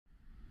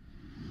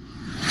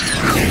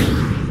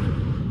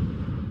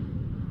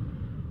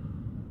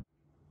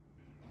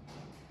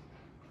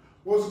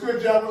What's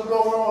good, y'all? What's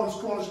going on? It's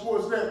Corner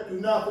Sports Net. Do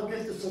not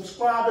forget to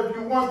subscribe if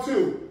you want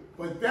to,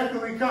 but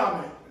definitely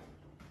comment.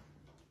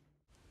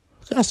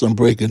 Got some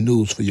breaking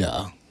news for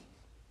y'all.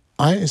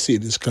 I didn't see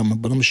this coming,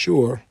 but I'm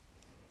sure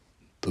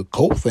the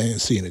Colts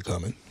fans seen it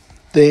coming.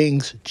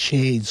 Things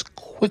change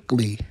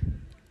quickly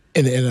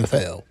in the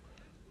NFL.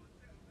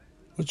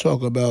 We're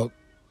talking about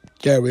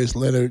Darius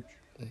Leonard,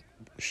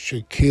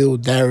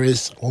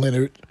 Darius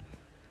Leonard,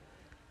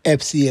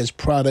 FCS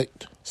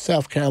product,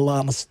 South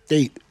Carolina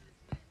State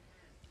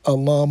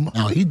alum.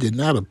 Now, he did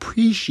not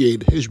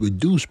appreciate his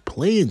reduced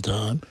playing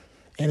time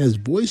and has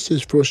voiced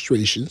his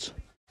frustrations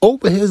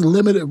over his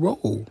limited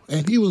role,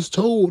 and he was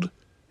told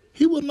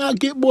he would not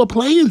get more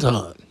playing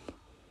time.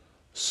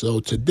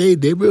 So today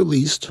they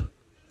released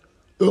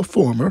the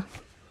former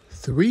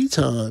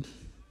three-time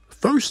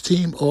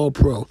first-team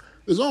All-Pro.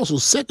 There's also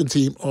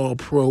second-team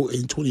All-Pro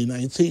in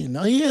 2019.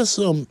 Now, he has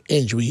some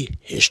injury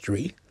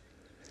history.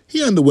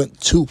 He underwent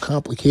 2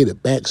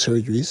 complicated back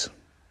surgeries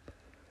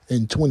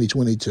in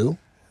 2022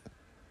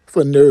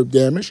 for nerve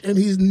damage, and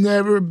he's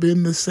never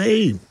been the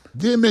same.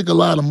 Didn't make a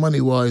lot of money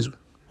wise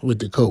with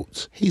the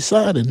Colts. He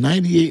signed a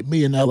 $98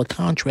 million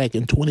contract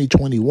in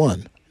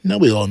 2021. Now,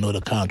 we all know the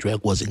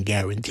contract wasn't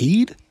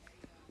guaranteed,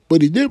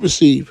 but he did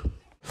receive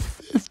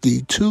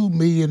 $52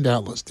 million.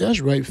 That's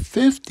right,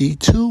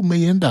 $52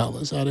 million out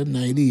of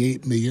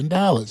 $98 million.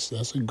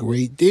 That's a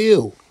great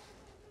deal.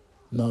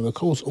 Now, the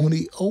Colts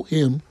only owe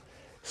him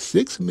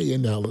 $6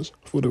 million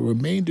for the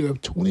remainder of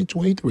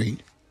 2023.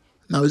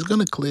 Now, he's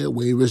going to clear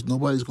waivers.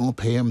 Nobody's going to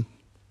pay him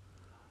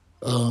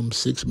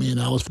 $6 million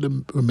for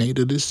the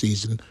remainder of this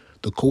season.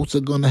 The Colts are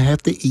going to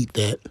have to eat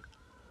that.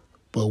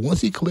 But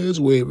once he clears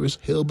waivers,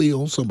 he'll be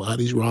on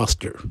somebody's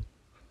roster.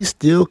 He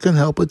still can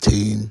help a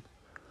team.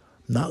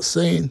 Not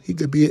saying he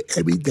could be an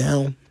every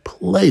down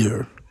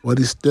player, but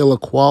he's still a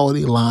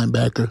quality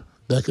linebacker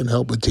that can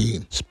help a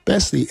team,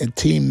 especially a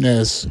team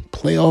that's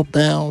playoff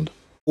bound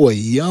or a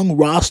young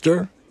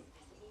roster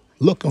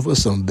looking for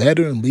some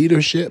veteran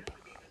leadership.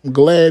 I'm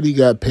glad he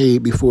got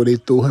paid before they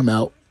threw him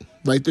out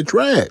like the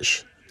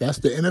trash. That's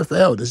the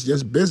NFL. It's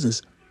just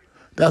business.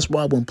 That's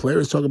why when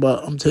players talk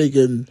about, I'm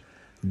taking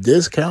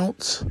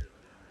discounts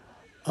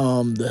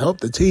to help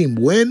the team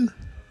win,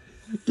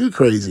 you're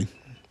crazy.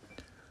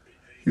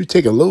 You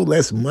take a little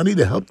less money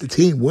to help the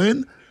team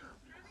win.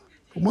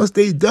 But once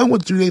they're done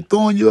with you, they're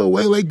throwing you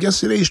away like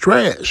yesterday's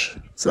trash.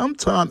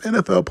 Sometimes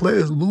NFL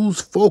players lose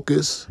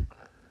focus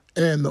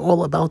and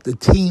all about the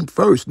team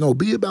first. No,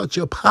 be about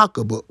your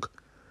pocketbook.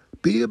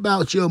 Be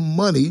about your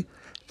money,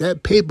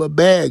 that paper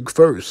bag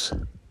first.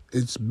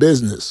 It's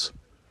business.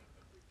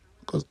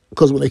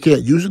 Because when they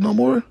can't use it no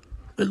more,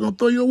 they're going to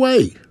throw you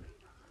away.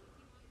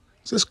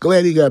 Just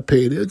glad he got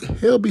paid.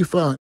 He'll be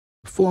fine.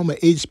 Former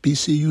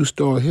HBCU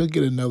star, he'll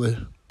get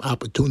another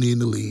opportunity in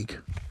the league.